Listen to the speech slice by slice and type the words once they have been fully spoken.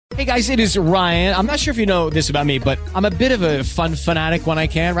Hey guys, it is Ryan. I'm not sure if you know this about me, but I'm a bit of a fun fanatic when I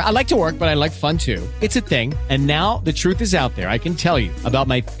can. I like to work, but I like fun too. It's a thing. And now the truth is out there. I can tell you about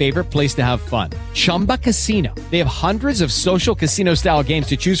my favorite place to have fun. Chumba Casino. They have hundreds of social casino style games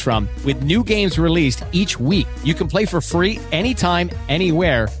to choose from with new games released each week. You can play for free anytime,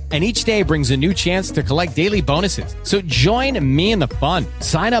 anywhere. And each day brings a new chance to collect daily bonuses. So join me in the fun.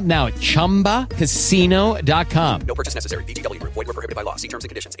 Sign up now at ChumbaCasino.com. No purchase necessary. VGW Group. Void where prohibited by law. See terms and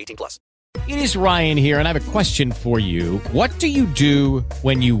conditions. 18+. It is Ryan here, and I have a question for you. What do you do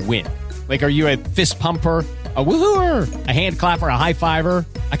when you win? Like, are you a fist pumper, a woohooer, a hand clapper, a high fiver?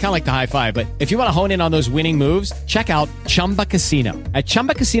 I kind of like the high five, but if you want to hone in on those winning moves, check out Chumba Casino. At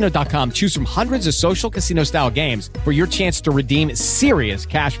ChumbaCasino.com, choose from hundreds of social casino style games for your chance to redeem serious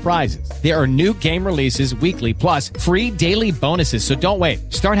cash prizes. There are new game releases weekly, plus free daily bonuses. So don't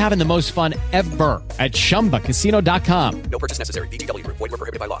wait. Start having the most fun ever at ChumbaCasino.com. No purchase necessary. VGW Group. Void where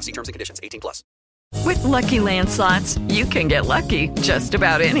prohibited by law. See terms and conditions. 18+. With Lucky Land Slots, you can get lucky just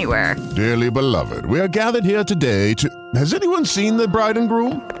about anywhere. Dearly beloved, we are gathered here today to... Has anyone seen the bride and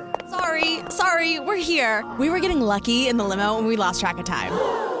groom? Sorry, we're here. We were getting lucky in the limo and we lost track of time.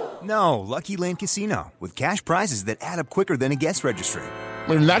 No, Lucky Land Casino, with cash prizes that add up quicker than a guest registry.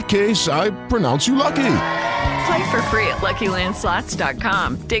 In that case, I pronounce you lucky. Play for free at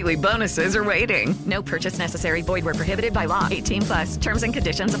LuckyLandSlots.com. Daily bonuses are waiting. No purchase necessary. Void where prohibited by law. 18+. Terms and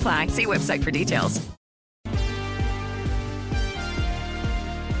conditions apply. See website for details.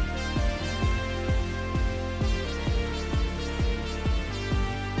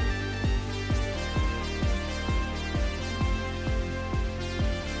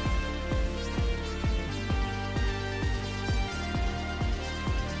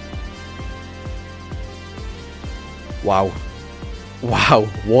 Wow,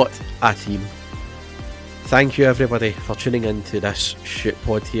 what a team. Thank you everybody for tuning in to this shoot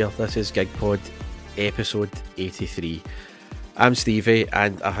pod here. This is Gigpod episode 83. I'm Stevie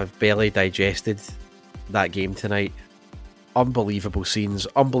and I have barely digested that game tonight. Unbelievable scenes,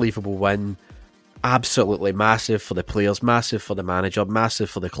 unbelievable win. Absolutely massive for the players, massive for the manager, massive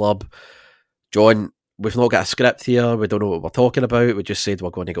for the club. John, we've not got a script here, we don't know what we're talking about. We just said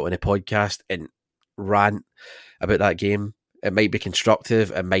we're going to go on a podcast and rant about that game. It might be constructive,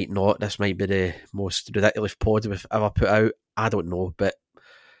 it might not. This might be the most ridiculous pod we've ever put out. I don't know, but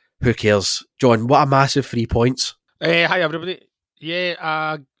who cares? John, what a massive 3 points. Hi everybody. Yeah,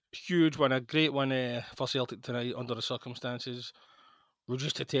 a huge one, a great one for Celtic tonight under the circumstances.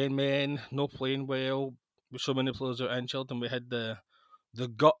 Reduced to 10 men, no playing well, with so many players out injured, and we had the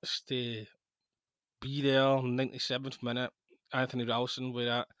guts to be there, 97th minute. Anthony Ralston with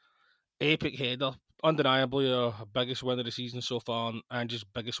that epic header. Undeniably our biggest win of the season so far, and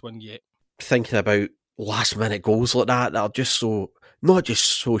just biggest win yet. Thinking about last minute goals like that are just so, not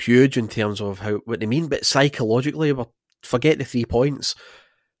just so huge in terms of what they mean, but psychologically, forget the 3 points.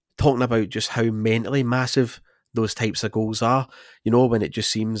 Talking about just how mentally massive those types of goals are. You know, when it just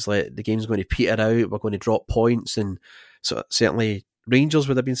seems like the game's going to peter out, we're going to drop points, and so certainly Rangers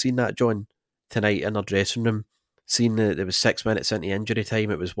would have been seeing that, John, tonight in their dressing room, seeing that there was 6 minutes into injury time,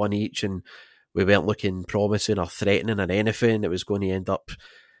 it was one each, and we weren't looking promising or threatening or anything. It was going to end up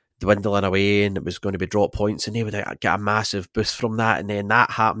dwindling away and it was going to be drop points, and they would get a massive boost from that. And then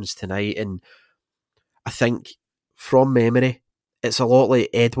that happens tonight. And I think from memory, it's a lot like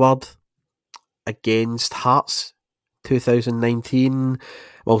Edward against Hearts 2019. I'm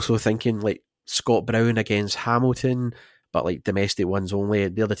also thinking like Scott Brown against Hamilton, but like domestic ones only.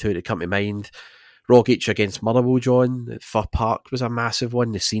 They're the two that come to mind. Rogic against Motherwell, John, at Fir Park was a massive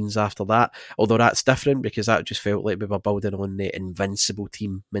one. The scenes after that, although that's different because that just felt like we were building on the invincible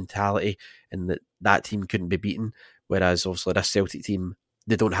team mentality and that team couldn't be beaten. Whereas obviously this Celtic team,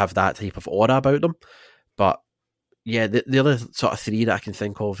 they don't have that type of aura about them. But yeah, the other sort of 3 that I can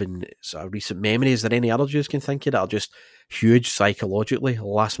think of in sort of recent memory, is there any others you can think of that are just huge psychologically,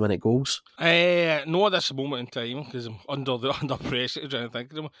 last minute goals? No, at this moment in time, because I'm under pressure to try and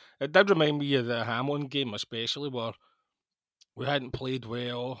think of them. It did remind me of the Hamilton game, especially, where we hadn't played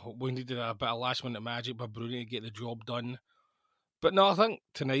well. We needed a bit of last minute magic by Bruni to get the job done. But no, I think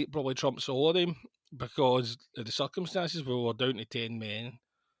tonight probably trumps all of them, because of the circumstances, we were down to 10 men.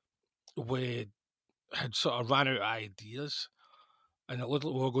 We had sort of ran out of ideas, and it looked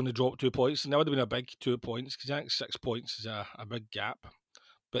like we were going to drop 2 points, and that would have been a big 2 points, because I think 6 points is a big gap.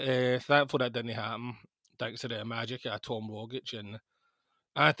 But thankfully that didn't happen, thanks to the magic of Tom Rogic and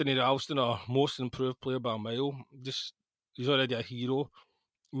Anthony Ralston, our most improved player by a mile. Just, he's already a hero.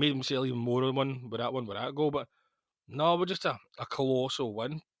 Made himself even more of one with that goal. But no, we're just a colossal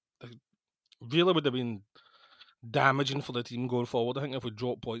win. It really would have been damaging for the team going forward. I think if we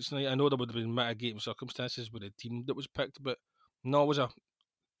dropped points tonight, I know there would have been mitigating circumstances with the team that was picked, but no, it was a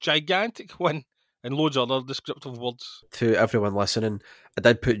gigantic win and loads of other descriptive words. To everyone listening, I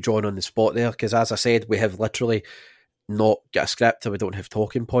did put John on the spot there because, as I said, we have literally not got a script or we don't have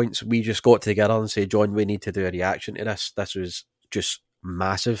talking points. We just got together and said, John, we need to do a reaction to this. This was just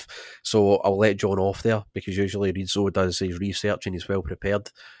massive. So I'll let John off there because usually Rizzo does his research and he's well prepared,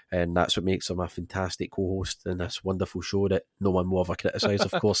 and that's what makes him a fantastic co-host in this wonderful show that no one will ever criticise,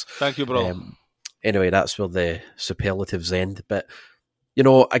 of course. Thank you, bro. Anyway, that's where the superlatives end. But, you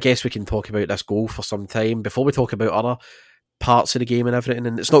know, I guess we can talk about this goal for some time before we talk about other parts of the game and everything.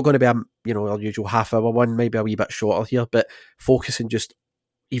 And it's not going to be our usual half-hour one, maybe a wee bit shorter here, but focusing just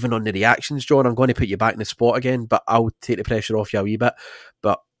even on the reactions, John, I'm going to put you back in the spot again, but I'll take the pressure off you a wee bit.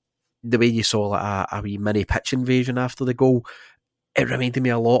 But the way you saw like a wee mini pitch invasion after the goal, it reminded me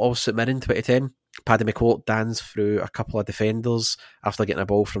a lot of St Mirren 2010. Paddy McCourt danced through a couple of defenders after getting a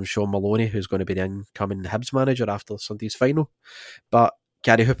ball from Sean Maloney, who's going to be the incoming Hibs manager after Sunday's final. But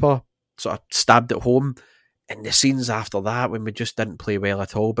Gary Hooper sort of stabbed it home. And the scenes after that, when we just didn't play well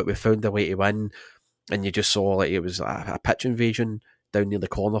at all, but we found a way to win, and you just saw like it was a pitch invasion down near the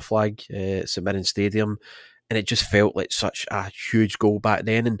corner flag at St Mirren Stadium, and it just felt like such a huge goal back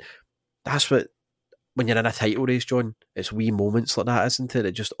then. And that's what, when you're in a title race, John, it's wee moments like that, isn't it?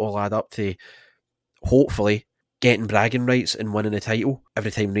 It just all add up to hopefully getting bragging rights and winning the title.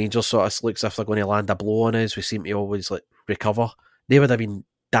 Every time Rangers sort of looks as if they're going to land a blow on us, we seem to always like recover. They would have been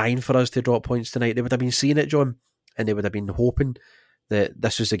dying for us to drop points tonight. They would have been seeing it, John, and they would have been hoping that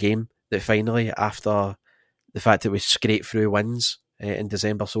this was the game that finally, after the fact that we scraped through wins in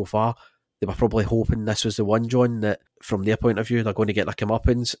December so far, they were probably hoping this was the one, John, that from their point of view, they're going to get their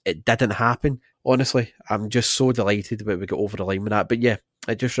comeuppance. It didn't happen. Honestly, I'm just so delighted that we got over the line with that. But yeah,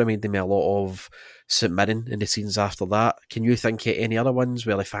 it just reminded me a lot of St Mirren and the scenes after that. Can you think of any other ones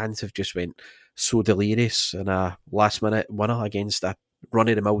where the fans have just went so delirious in a last-minute winner against a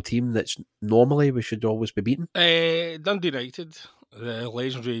run-of-the-mill team that's normally we should always be beaten? Dundee United, the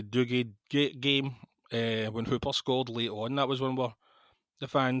legendary Dougie game, when Hooper scored late on, that was when the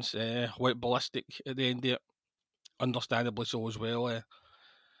fans went ballistic at the end of it, understandably so as well. A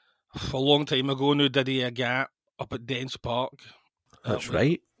long time ago now, did he a gap up at Dens Park. That's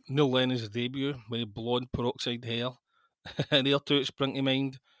right. Neil Lennon's debut with blonde peroxide hair, and there too it sprung to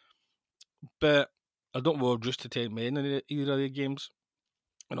mind. But I don't know, just to 10 men in either of the games.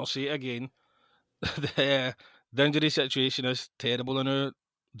 And I'll say it again, the injury situation is terrible now.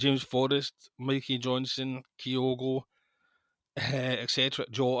 James Forrest, Mikey Johnson, Kyogo, etc.,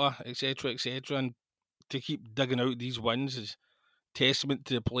 Jota, etc., etc. And to keep digging out these wins is testament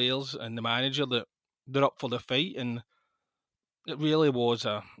to the players and the manager that they're up for the fight. And it really was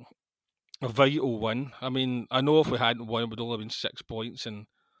a vital win. I mean, I know if we hadn't won, it would only have been 6 points, and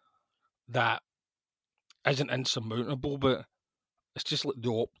that isn't insurmountable, but it's just like the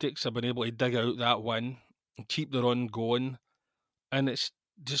optics of being able to dig out that win and keep the run going, and it's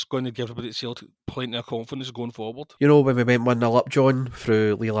just going to give everybody at Celtic plenty of confidence going forward. You know, when we went 1-0 up, John,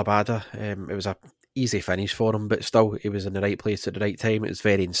 through Lila Bada, it was a easy finish for him, but still, he was in the right place at the right time. It was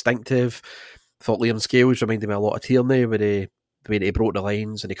very instinctive. I thought Liam Scales reminded me a lot of Tierney with the way that he broke the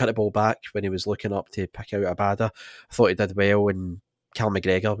lines and he cut the ball back when he was looking up to pick out Abada. I thought he did well, and Cal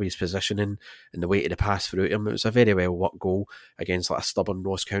McGregor with his positioning and the way to the pass through him. It was a very well worked goal against like a stubborn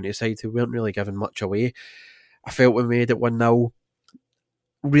Ross County side who weren't really giving much away. I felt we made it 1-0.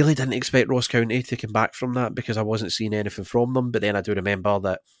 Really didn't expect Ross County to come back from that because I wasn't seeing anything from them. But then I do remember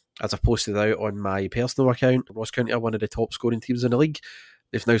that, as I posted out on my personal account, Ross County are one of the top scoring teams in the league.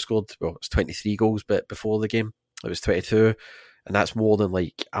 They've now scored, well, it's 23 goals, but before the game it was 22, and that's more than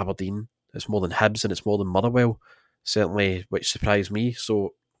like Aberdeen, it's more than Hibs, and it's more than Motherwell, certainly, which surprised me.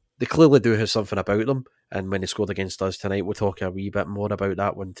 So they clearly do have something about them, and when they scored against us tonight, we'll talk a wee bit more about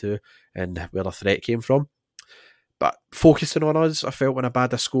that one too, and where the threat came from. But focusing on us, I felt when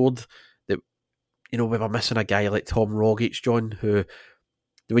Abada scored that, you know, we were missing a guy like Tom Rogic, John, who,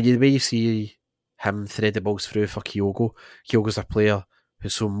 when you see him thread the balls through for Kyogo's a player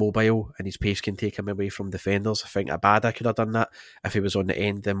who's so mobile and his pace can take him away from defenders. I think Abada could have done that if he was on the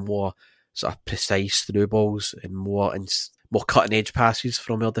end and more sort of precise through balls and more cutting edge passes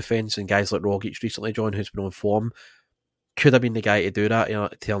from our defence. And guys like Rogic recently, John, who's been on form, could have been the guy to do that, you know,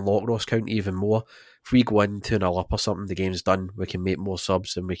 to unlock Ross County even more. If we go in 2-0 up or something, the game's done. We can make more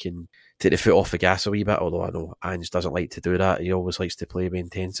subs and we can take the foot off the gas a wee bit, although I know Ange doesn't like to do that. He always likes to play with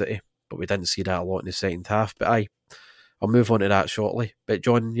intensity, but we didn't see that a lot in the second half. But I'll move on to that shortly. But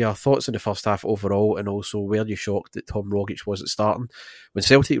John, your thoughts on the first half overall, and also were you shocked that Tom Rogic wasn't starting when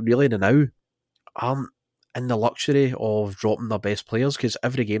Celtic really in the now aren't in the luxury of dropping their best players, because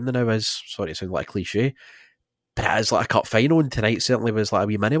every game now is, sorry to sound like a cliche, but it is like a cup final, and tonight certainly was like a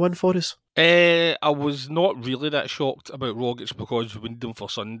wee mini one for us. I was not really that shocked about Rogic because we need him for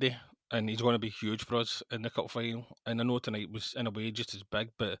Sunday, and he's going to be huge for us in the cup final. And I know tonight was in a way just as big,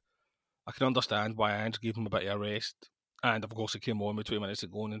 but I can understand why Ange gave him a bit of a rest. And of course, he came on with 2 minutes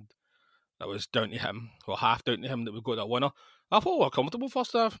ago, and that was down to him, or half down to him, that we got that winner. I thought we were comfortable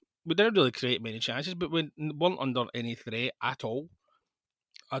first half. We didn't really create many chances, but we weren't under any threat at all.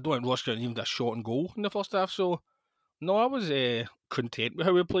 I don't think Ross even did a shot and goal in the first half, so no, I was content with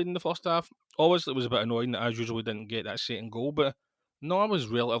how we played in the first half. Obviously, it was a bit annoying that, as usual, we didn't get that second goal, but no, I was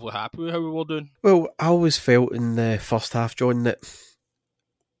relatively happy with how we were doing. Well, I always felt in the first half, John, that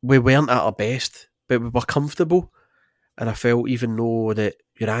we weren't at our best, but we were comfortable. And I felt, even though that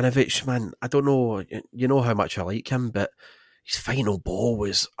Juranovic, man, I don't know, you know how much I like him, but his final ball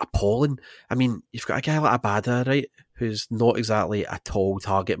was appalling. I mean, you've got a guy like Abada, right, who's not exactly a tall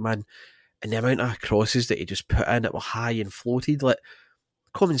target man, and the amount of crosses that he just put in that were high and floated, like,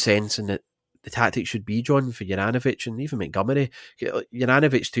 common sense, and that the tactic should be, John, for Juranovic and even Montgomery.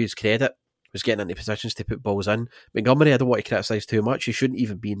 Juranovic, to his credit, was getting into positions to put balls in. Montgomery, I don't want to criticise too much. He shouldn't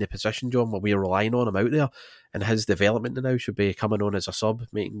even be in the position, John, where we're relying on him out there. And his development now should be coming on as a sub,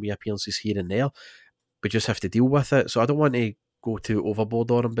 making wee appearances here and there. We just have to deal with it. So I don't want to go too overboard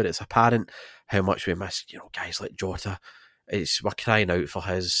on him, but it's apparent how much we miss, guys like Jota. We're crying out for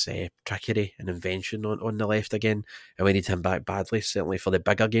his trickery and invention on the left again, and we need him back badly, certainly for the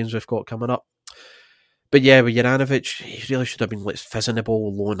bigger games we've got coming up. But yeah, with Juranovic, he really should have been fizzing the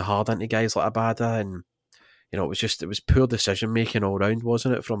ball low and hard into guys like Abada, and it was poor decision making all round,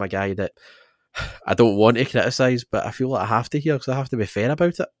 wasn't it, from a guy that I don't want to criticise, but I feel like I have to here because I have to be fair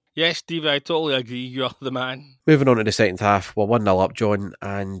about it. Yes, Stevie, I totally agree. You're the man. Moving on to the second half, we're 1-0 up, John,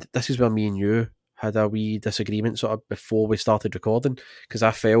 and this is where me and you had a wee disagreement sort of before we started recording, because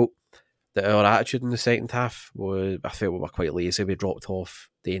I felt that our attitude in the second half I felt we were quite lazy. We dropped off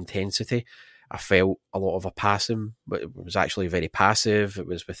the intensity. I felt a lot of our passing, but it was actually very passive. It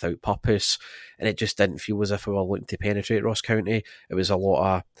was without purpose, and it just didn't feel as if we were looking to penetrate Ross County. It was a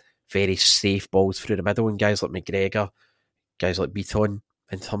lot of very safe balls through the middle, and guys like McGregor, guys like Beaton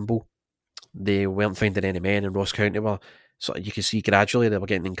and Turnbull, they weren't finding any men, and Ross County were, so you can see gradually they were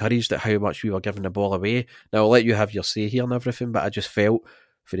getting encouraged at how much we were giving the ball away. Now, I'll let you have your say here and everything, but I just felt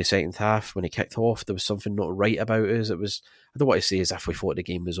for the second half, when he kicked off, there was something not right about us. It was, I don't want to say as if we thought the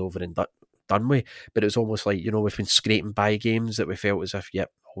game was over and done with, but it was almost like, we've been scraping by games that we felt as if,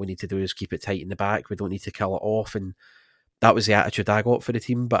 yep, all we need to do is keep it tight in the back. We don't need to kill it off, and that was the attitude I got for the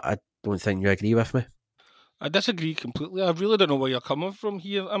team, but I don't think you agree with me. I disagree completely. I really don't know where you're coming from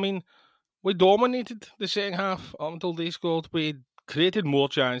here. I mean, we dominated the second half up until they scored. We created more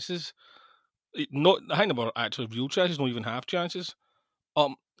chances. I think they were actually real chances, not even half chances.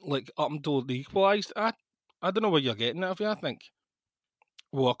 Up until they equalised. I don't know where you're getting at. I think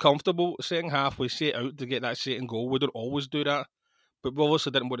we were comfortable. Second half, we set out to get that second goal. We don't always do that, but we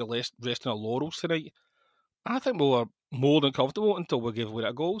obviously didn't want to rest on our laurels tonight. I think we were more than comfortable until we gave away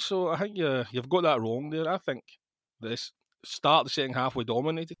that goal. So I think you've got that wrong there. I think this start the second half, we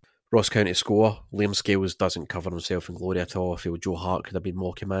dominated. Ross County score. Liam Scales doesn't cover himself in glory at all. I feel Joe Hart could have been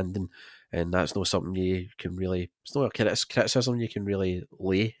more commanding, and that's not something you can really, it's not a criticism you can really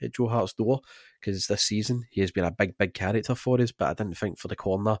lay at Joe Hart's door, because this season he has been a big character for us, but I didn't think for the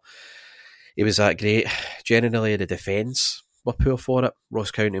corner he was that great. Generally, the defence were poor for it.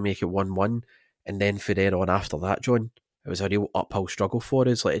 Ross County make it 1-1, and then for there on after that, John, it was a real uphill struggle for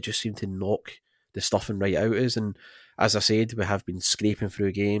us. Like, it just seemed to knock the stuffing right out of us, and as I said, we have been scraping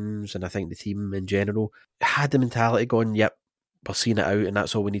through games, and I think the team in general had the mentality going, yep, we're seeing it out, and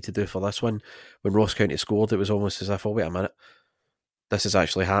that's all we need to do for this one. When Ross County scored, it was almost as if, oh, wait a minute, this has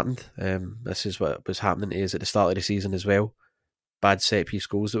actually happened. This is what was happening to us at the start of the season as well. Bad set-piece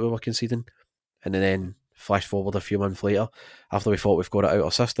goals that we were conceding. And then flash forward a few months later, after we thought we've got it out of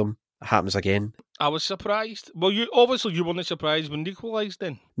our system, it happens again. I was surprised. Well, you weren't surprised when they equalised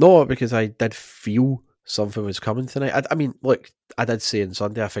then. No, because I did feel something was coming tonight. I mean, look, I did say on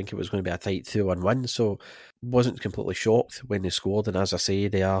Sunday I think it was going to be a tight 2-1 win, so wasn't completely shocked when they scored. And as I say,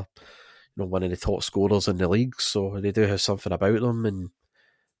 they are one of the top scorers in the league, so they do have something about them. And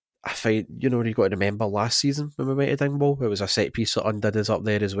I find, you've got to remember last season when we went to Dingwall, it was a set piece that undid us up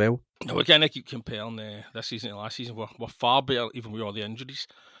there as well. No, we kind of keep comparing this season to last season. We're far better, even with all the injuries.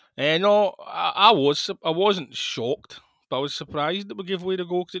 No, I wasn't shocked, but I was surprised that we gave away the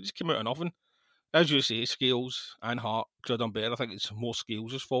goal because it just came out of nothing. As you say, Scales and Hart could have done better. I think it's more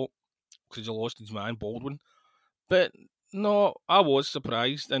Scales' fault because he lost his man, Baldwin. But no, I was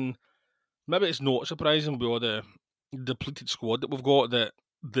surprised, and maybe it's not surprising with all the depleted squad that we've got that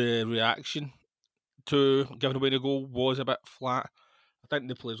the reaction to giving away the goal was a bit flat. I think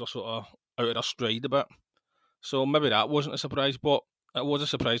the players were sort of out of their stride a bit. So maybe that wasn't a surprise, but it was a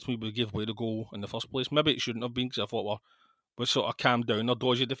surprise to me we gave away the goal in the first place. Maybe it shouldn't have been because I thought we sort of calmed down our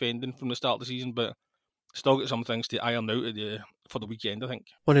dodgy defending from the start of the season, but still got some things to iron out for the weekend, I think.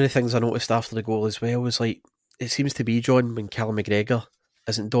 One of the things I noticed after the goal as well was like, it seems to be, John, when Callum McGregor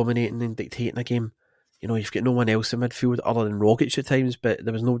isn't dominating and dictating a game, you know, you've got no one else in midfield other than Rogic at times, but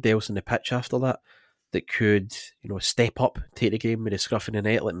there was nobody else in the pitch after that could, you know, step up, take the game with a scruff in the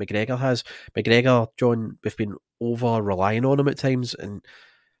net like McGregor has. McGregor, John, we've been over-relying on him at times, and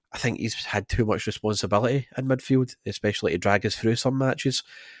I think he's had too much responsibility in midfield, especially to drag us through some matches.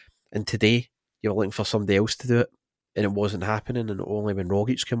 And today, you were looking for somebody else to do it, and it wasn't happening, and only when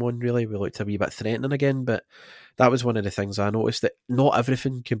Rogic came on, really, we looked a wee bit threatening again. But that was one of the things I noticed, that not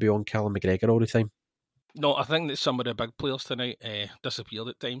everything can be on Callum McGregor all the time. No, I think that some of the big players tonight disappeared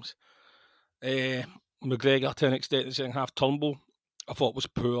at times. McGregor, to an extent, in the second half. Turnbull, I thought was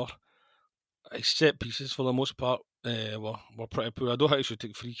poor. His set pieces, for the most part, were pretty poor. I don't think he should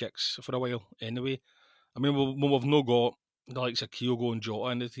take free kicks for a while anyway. I mean, when we've not got the likes of Kyogo and Jota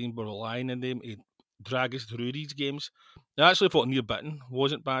in the team, we're relying on them to drag us through these games. I actually thought Neil Bitton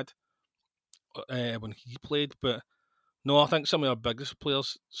wasn't bad when he played, but no, I think some of our biggest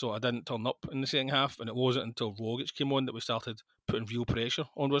players sort of didn't turn up in the second half, and it wasn't until Rogic came on that we started putting real pressure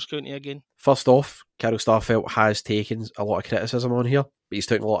on Ross County again. First off, Carol Starfelt has taken a lot of criticism on here, but he's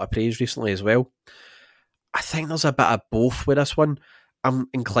taken a lot of praise recently as well. I think there's a bit of both with this one. I'm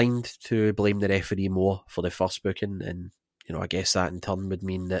inclined to blame the referee more for the first booking, and you know, I guess that in turn would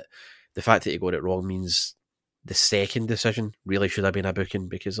mean that the fact that he got it wrong means the second decision really should have been a booking,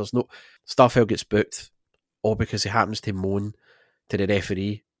 because there's no... Starfelt gets booked all because he happens to moan to the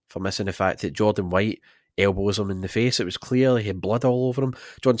referee for missing the fact that Jordan White elbows him in the face. It was clear he had blood all over him.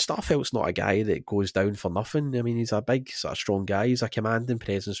 John, Starfelt's not a guy that goes down for nothing. I mean, he's a big, sort of strong guy. He's a commanding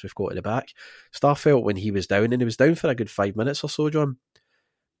presence we've got at the back. Starfelt, when he was down, and he was down for a good 5 minutes or so, John,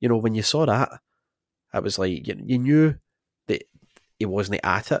 you know, when you saw that, it was like, you knew that he wasn't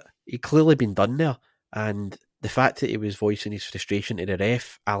at it. He'd clearly been done there. And the fact that he was voicing his frustration to the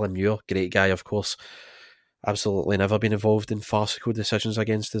ref, Alan Muir, great guy, of course, absolutely never been involved in farcical decisions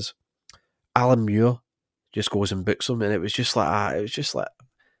against us. Alan Muir just goes and books him, and it was just like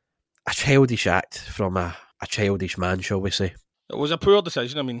a childish act from a childish man, shall we say. It was a poor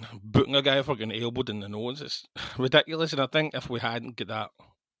decision. I mean, booking a guy for getting elbowed in the nose is ridiculous, and I think if we hadn't got that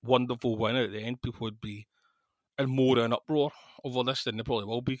wonderful win at the end, people would be in more of an uproar over this than they probably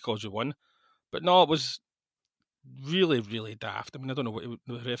will be because we won. But no, it was really, really daft. I mean, I don't know what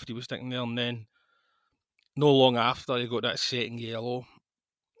the referee was thinking there, and then no long after he got that second yellow.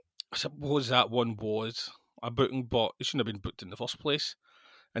 I suppose that one was a booking, but it shouldn't have been booked in the first place.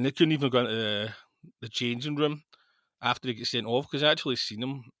 And they couldn't even go into the changing room after he got sent off, because I actually seen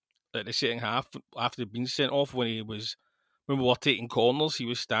him at the second half after he'd been sent off when we were taking corners. He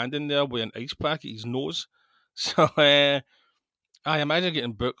was standing there with an ice pack at his nose. So I imagine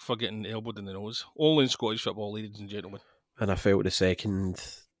getting booked for getting elbowed in the nose. Only in Scottish football, ladies and gentlemen. And I felt the second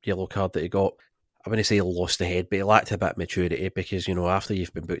yellow card that he got, I wouldn't say he lost the head, but he lacked a bit of maturity, because, you know, after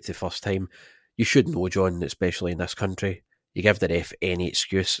you've been booked the first time, you should know, John, especially in this country, you give the ref any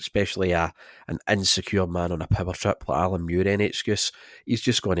excuse, especially an insecure man on a power trip like Alan Muir, any excuse. He's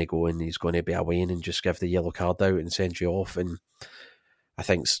just going to go and he's going to be away and just give the yellow card out and send you off. And I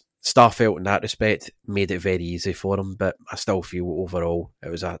think Starfelt, in that respect, made it very easy for him, but I still feel overall it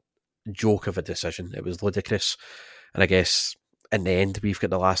was a joke of a decision. It was ludicrous. And I guess in the end, we've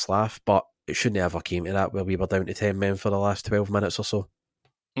got the last laugh, but it shouldn't have ever came to that where we were down to 10 men for the last 12 minutes or so.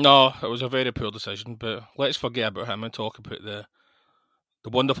 No, it was a very poor decision, but let's forget about him and talk about the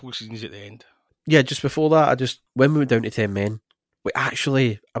wonderful scenes at the end. Yeah, just before that, when we went down to 10 men, we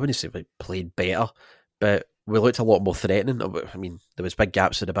actually, I wouldn't say we played better, but we looked a lot more threatening. I mean, there was big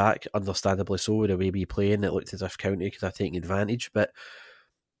gaps at the back, understandably so, the way we playing. It looked as if County could have taken advantage, but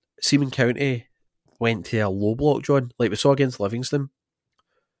Seaman County went to a low block, John, like we saw against Livingston.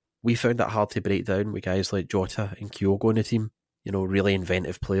 We found it hard to break down with guys like Jota and Kyogo in the team, you know, really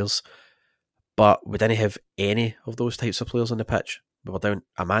inventive players. But we didn't have any of those types of players on the pitch. We were down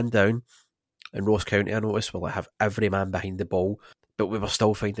a man down. In Ross County, I noticed, we'll have every man behind the ball, but we were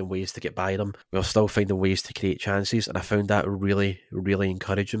still finding ways to get by them. We were still finding ways to create chances, and I found that really, really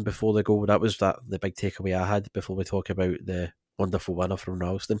encouraging before the goal. That was the big takeaway I had before we talk about the wonderful winner from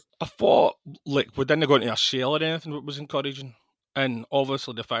Ralston. I thought, like, we didn't go into a shell or anything that was encouraging. And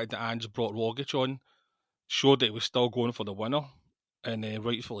obviously the fact that Ange brought Rogic on showed that he was still going for the winner, and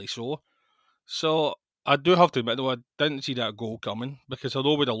rightfully so. So I do have to admit, though, I didn't see that goal coming because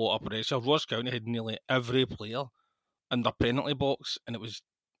although with a lot of pressure, Ross County had nearly every player in the penalty box, and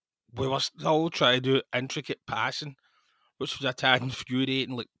we were still trying to do intricate passing, which was a tad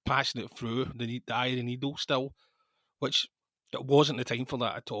infuriating, like passing it through the iron needle still, which it wasn't the time for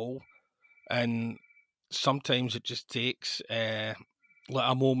that at all. And sometimes it just takes like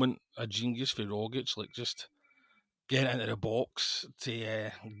a moment, a genius for Rogic, like just get into the box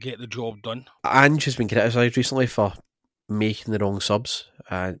to get the job done. Ange has been criticised recently for making the wrong subs,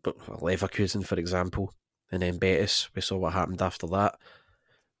 but Leverkusen, for example, and then Betis, we saw what happened after that.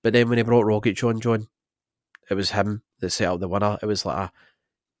 But then when he brought Rogic on, John, it was him that set up the winner. It was like a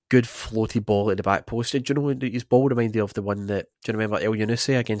good floaty ball at the back post. Do you know his ball reminded you of the one that, do you remember El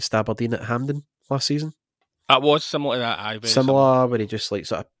Younousi against Aberdeen at Hampden last season? That was similar to that, Similar, where he just like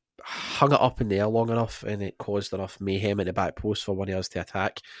sort of hung it up in the air long enough and it caused enough mayhem at the back post for one of us to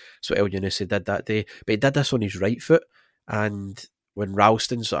attack. So El Younousi did that day. But he did this on his right foot, and when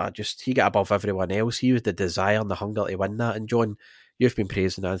Ralston sort of he got above everyone else, he was the desire and the hunger to win that. And John, you've been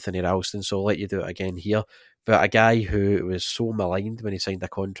praising Anthony Ralston, so I'll let you do it again here. But a guy who was so maligned when he signed a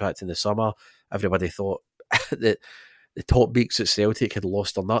contract in the summer, everybody thought that the top beaks at Celtic had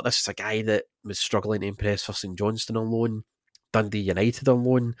lost their nut. This is a guy that was struggling to impress for St Johnstone on loan, Dundee United on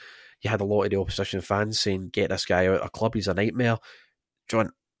loan. You had a lot of the opposition fans saying, get this guy out of a club, he's a nightmare.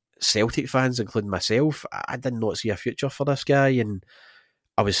 John, Celtic fans, including myself, I did not see a future for this guy, and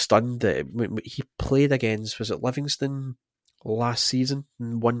I was stunned that he played against, was it Livingston last season?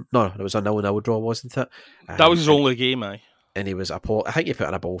 No, it was a 0-0 draw, wasn't it? That was his only game, aye. And he was appalled. I think he put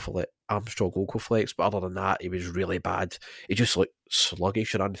in a ball for like Armstrong Gold Flex, but other than that, he was really bad. He just looked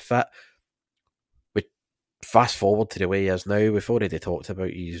sluggish and unfit. We fast forward to the way he is now. We've already talked about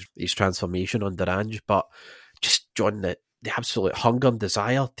his transformation under Ange, but just John, the absolute hunger and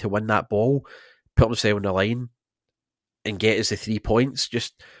desire to win that ball, put himself on the line and get us the 3 points.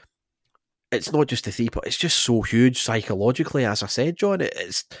 Just, it's not just the 3 points, it's just so huge psychologically, as I said, John.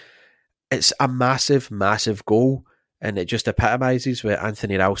 It's a massive, massive goal, and it just epitomises what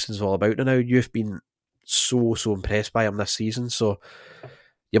Anthony Ralston's all about now. You've been so impressed by him this season, so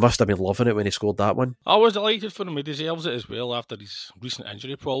you must have been loving it when he scored that one. I was delighted for him. He deserves it as well after his recent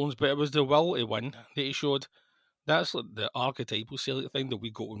injury problems, but it was the will to win that he showed. That's like the archetypal Celtic thing that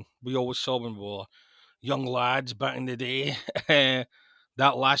we always saw when we were young lads back in the day.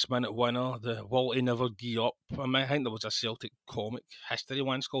 That last minute winner, the will to never give up. I mean, I think there was a Celtic comic history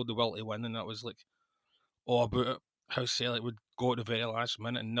once called The Will to Win, and that was like all about it, how Celtic would go at the very last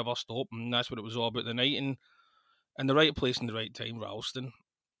minute and never stop, and that's what it was all about the night. And in the right place and the right time, Ralston.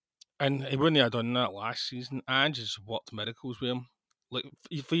 And he wouldn't have done that last season. Ange has worked miracles with him. Like,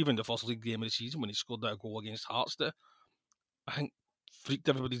 even the first league game of the season when he scored that goal against Hearts, that I think freaked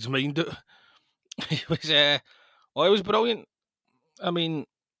everybody's mind out. It was brilliant. I mean,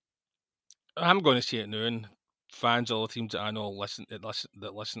 I'm going to say it now, and fans of all the teams that I know listen to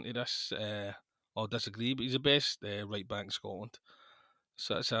this or disagree, but he's the best right back in Scotland.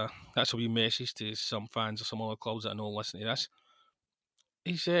 So that's a wee message to some fans of some other clubs that I know listen to this.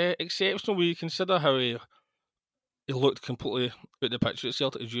 He's exceptional when you consider how he looked completely out the picture at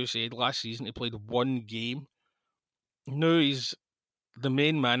Celtic, as you said. Last season he played one game. Now he's the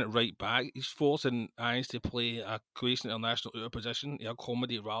main man at right back. He's forcing Irons to play a Croatian international out of position to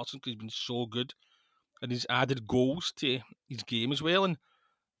accommodate Ralston because he's been so good. And he's added goals to his game as well. And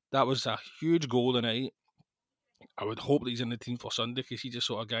that was a huge goal tonight. I would hope that he's in the team for Sunday because he's the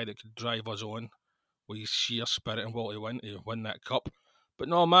sort of guy that could drive us on with his sheer spirit and will to win that cup. But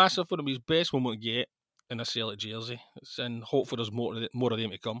no, massive for him. His best moment to get in a Celtic jersey. And hopefully there's more of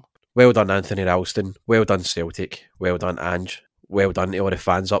them to come. Well done, Anthony Ralston. Well done, Celtic. Well done, Ange. Well done to all the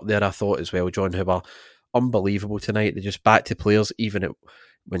fans up there, I thought, as well, John, who were unbelievable tonight. They just backed the players, even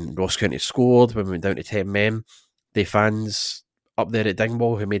when Ross County scored, when we went down to 10 men. The fans up there at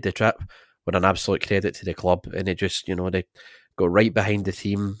Dingwall who made the trip were an absolute credit to the club, and it just, they got right behind the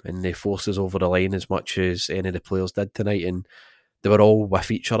team and they forced us over the line as much as any of the players did tonight, and they were all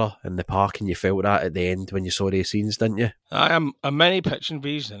with each other in the park, and you felt that at the end when you saw these scenes, didn't you? I am a mini pitch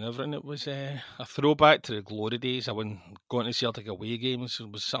invasion and everything. It was a throwback to the glory days. I went going to Celtic away games.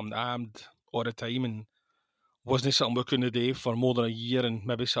 It was something that I aimed all the time, and wasn't something we couldn't do for more than a year, and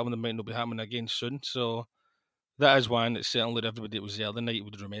maybe something that might not be happening again soon. So that is one that certainly everybody that was there the night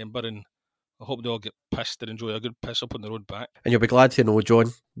would remember, and I hope they all get pissed and enjoy a good piss up on the road back. And you'll be glad to know,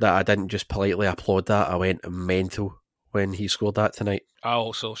 John, that I didn't just politely applaud that. I went mental when he scored that tonight. I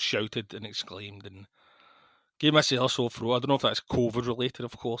also shouted and exclaimed and gave myself a sore throat. I don't know if that's COVID related,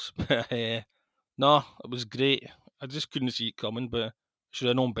 of course. But no, it was great. I just couldn't see it coming, but Should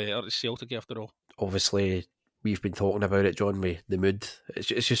have known better. It's Celtic after all. Obviously, we've been talking about it, John, with the mood. It's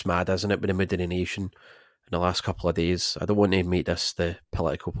just mad, isn't it, with the mood in the nation in the last couple of days. I don't want to make this the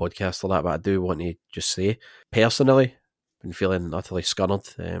political podcast or that, but I do want to just say, personally, been feeling utterly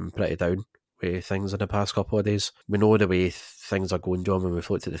scunnered, pretty down with things in the past couple of days. We know the way things are going, John, when we've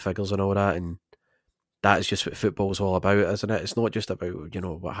looked at the figures and all that, and that is just what football's all about, isn't it? It's not just about,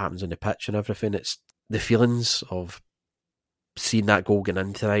 what happens on the pitch and everything. It's the feelings of seeing that goal going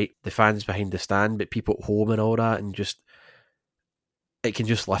in tonight, the fans behind the stand, but people at home and all that, and just, it can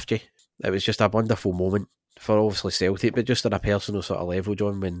just lift you. It was just a wonderful moment for obviously Celtic, but just on a personal sort of level,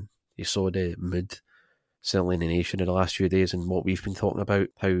 John, when you saw the mood, certainly in the nation in the last few days, and what we've been talking about,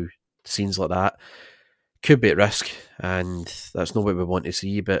 how scenes like that could be at risk, and that's not what we want to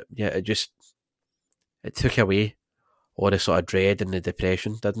see, but yeah, it took away all the sort of dread and the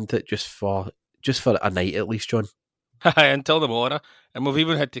depression, didn't it? Just for a night at least, John. Until tomorrow, and we've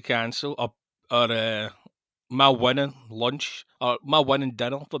even had to cancel our my winning lunch or my winning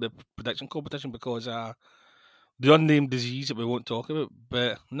dinner for the prediction competition because the unnamed disease that we won't talk about.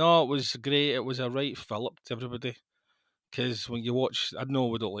 But no, it was great. It was a right fillip to everybody because when you watch, I know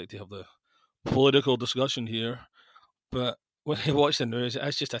we don't like to have the political discussion here, but when you watch the news,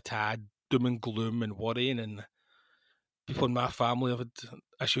 it's just a tad doom and gloom and worrying, and people in my family have had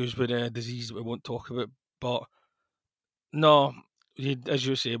issues with a disease that we won't talk about, but. No, as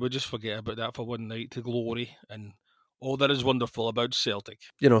you say, we just forget about that for one night to glory and all that is wonderful about Celtic.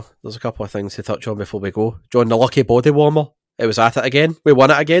 There's a couple of things to touch on before we go. John, the lucky body warmer. It was at it again. We won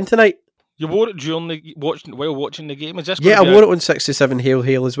it again tonight. You wore it while watching the game? Is this I wore it on 67 Hail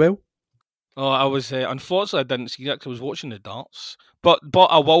Hail as well. Oh, I was unfortunately I didn't see that because I was watching the darts. But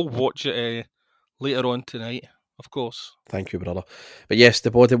I will watch it later on tonight, of course. Thank you, brother. But yes,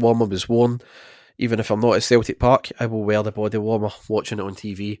 the body warmer was worn. Even if I'm not at Celtic Park, I will wear the body warmer watching it on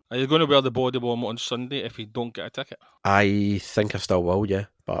TV. Are you going to wear the body warmer on Sunday if you don't get a ticket? I think I still will, yeah.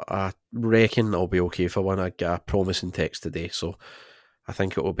 But I reckon I'll be okay for one. I got a promising text today, so I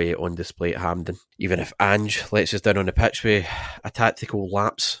think it will be on display at Hampden. Even if Ange lets us down on the pitch with a tactical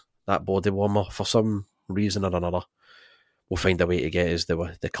lapse, that body warmer, for some reason or another, we'll find a way to get us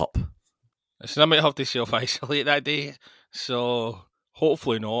the cup. So I might have to self-isolate that day, so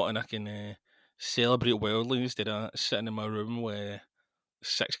hopefully not, and I can... celebrate wildly instead of sitting in my room with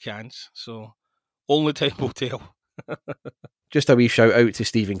 6 cans. So only time will tell. Just a wee shout out to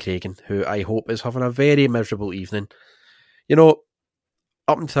Stephen Craigan, who I hope is having a very miserable evening. Up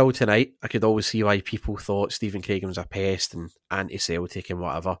until tonight, I could always see why people thought Stephen Craigan was a pest and anti-Celtic and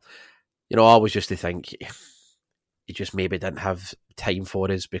whatever. I always used to think he just maybe didn't have time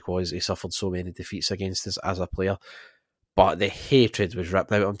for us because he suffered so many defeats against us as a player. But the hatred was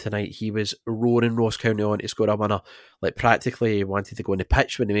ripped out of him tonight. He was roaring Ross County on to score a winner. Like, practically he wanted to go on the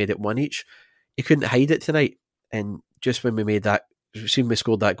pitch when they made it 1 each. He couldn't hide it tonight. And just when we made that, we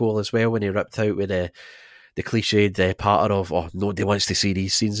scored that goal as well, when he ripped out with the cliched part of, nobody wants to see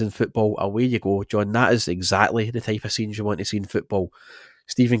these scenes in football. Away you go, John. That is exactly the type of scenes you want to see in football.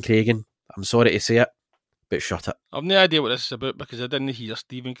 Stephen Craigan, I'm sorry to say it, but shut it. I've no idea what this is about because I didn't hear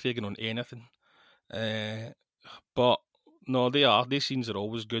Stephen Craigan on anything. But... no, these scenes are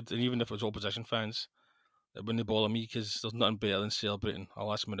always good, and even if it's opposition fans, it wouldn't bother me because there's nothing better than celebrating a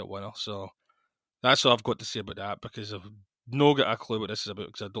last minute winner. So that's all I've got to say about that because I've no got a clue what this is about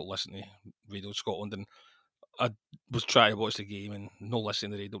because I don't listen to Radio Scotland, and I was trying to watch the game and no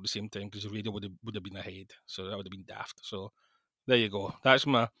listening to the radio at the same time because the radio would have been ahead, so that would have been daft. So there you go. That's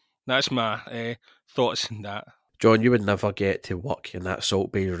my thoughts on that. John, you would never get to work in that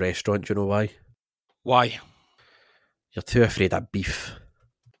Salt Bay restaurant. Do you know why? Why? You're too afraid of beef.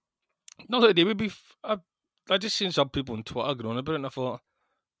 Not that they would beef. I just seen some people on Twitter going on about it, and I thought,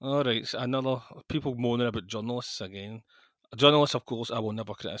 all right, so another people moaning about journalists again. Journalists, of course, I will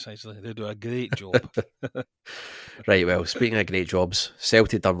never criticise. They do a great job. Right, well, speaking of great jobs,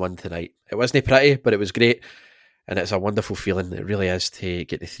 Celtic done one tonight. It wasn't pretty, but it was great, and it's a wonderful feeling. It really is to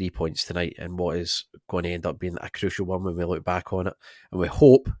get the 3 points tonight, and what is going to end up being a crucial one when we look back on it, and we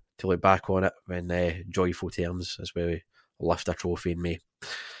hope to look back on it in joyful terms as we lift a trophy in May.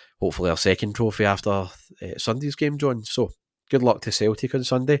 Hopefully our second trophy after Sunday's game, John. So, good luck to Celtic on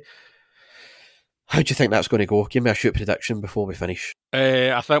Sunday. How do you think that's going to go? Give me a shoot prediction before we finish.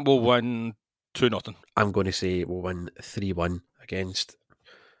 I think we'll win 2-0. I'm going to say we'll win 3-1 against...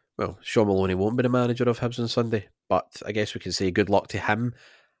 Well, Sean Maloney won't be the manager of Hibs on Sunday, but I guess we can say good luck to him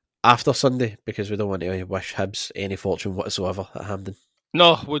after Sunday because we don't want to wish Hibs any fortune whatsoever at Hampden.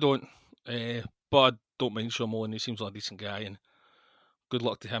 No, we don't. But I don't mind Sean Maloney. He seems like a decent guy, and good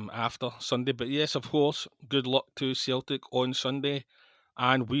luck to him after Sunday. But yes, of course, good luck to Celtic on Sunday.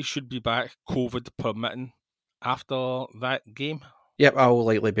 and we should be back, COVID permitting, after that game. Yep, I'll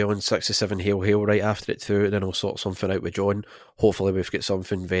likely be on 67 Hail Hail right after it too, and then I'll sort something out with John. Hopefully we've got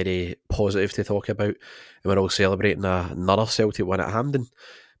something very positive to talk about, and we're all celebrating another Celtic win at Hampden.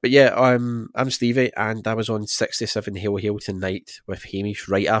 But yeah, I'm Stevie, and I was on 67 Hail Hail tonight with Hamish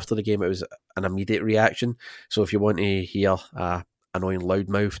right after the game. It was an immediate reaction, so if you want to hear annoying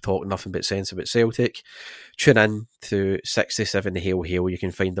loudmouth talk nothing but sense about Celtic, tune in to 67 Hail Hail. You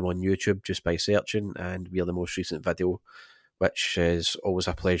can find them on YouTube just by searching, and we're the most recent video, which is always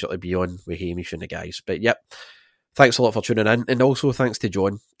a pleasure to be on with Hamish and the guys. But yep, thanks a lot for tuning in, and also thanks to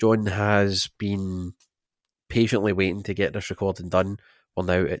John. John has been patiently waiting to get this recording done. We're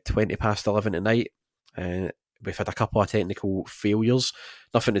now at 20 past 11 at night, and we've had a couple of technical failures.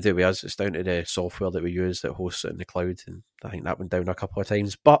 Nothing to do with us, it's down to the software that we use that hosts it in the cloud, and I think that went down a couple of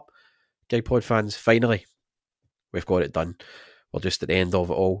times. But Gigpod fans, finally, we've got it done. We're just at the end of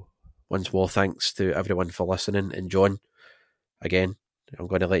it all. Once more, thanks to everyone for listening, and John, again, I'm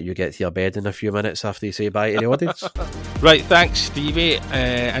going to let you get to your bed in a few minutes after you say bye to the audience. Right, thanks Stevie,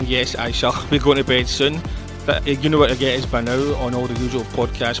 and yes, I shall be going to bed soon. But you know where to get us by now on all the usual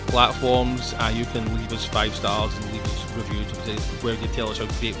podcast platforms. You can leave us 5 stars and leave us reviews where you tell us how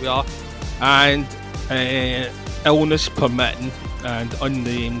great we are. And illness permitting and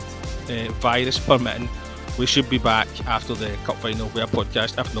unnamed virus permitting, we should be back after the cup final with a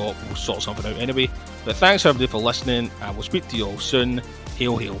podcast. If not, we'll sort something out anyway. But thanks everybody for listening, and we'll speak to you all soon.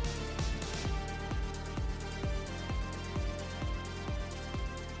 Hail, hail.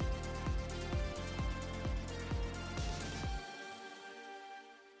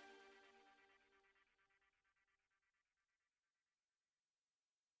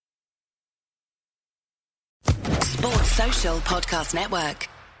 Sports Social Podcast Network.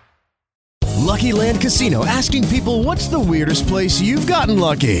 Lucky Land Casino, asking people, what's the weirdest place you've gotten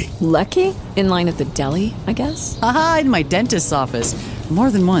lucky? Lucky? In line at the deli, I guess? Aha, in my dentist's office. More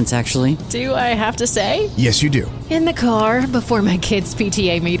than once, actually. Do I have to say? Yes, you do. In the car before my kids'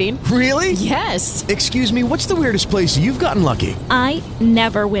 PTA meeting. Really? Yes. Excuse me, what's the weirdest place you've gotten lucky? I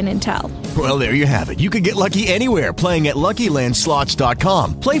never win and tell. Well, there you have it. You can get lucky anywhere, playing at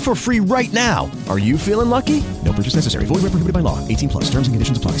LuckyLandSlots.com. Play for free right now. Are you feeling lucky? No purchase necessary. Void where prohibited by law. 18+. Terms and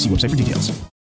conditions apply. See website for details.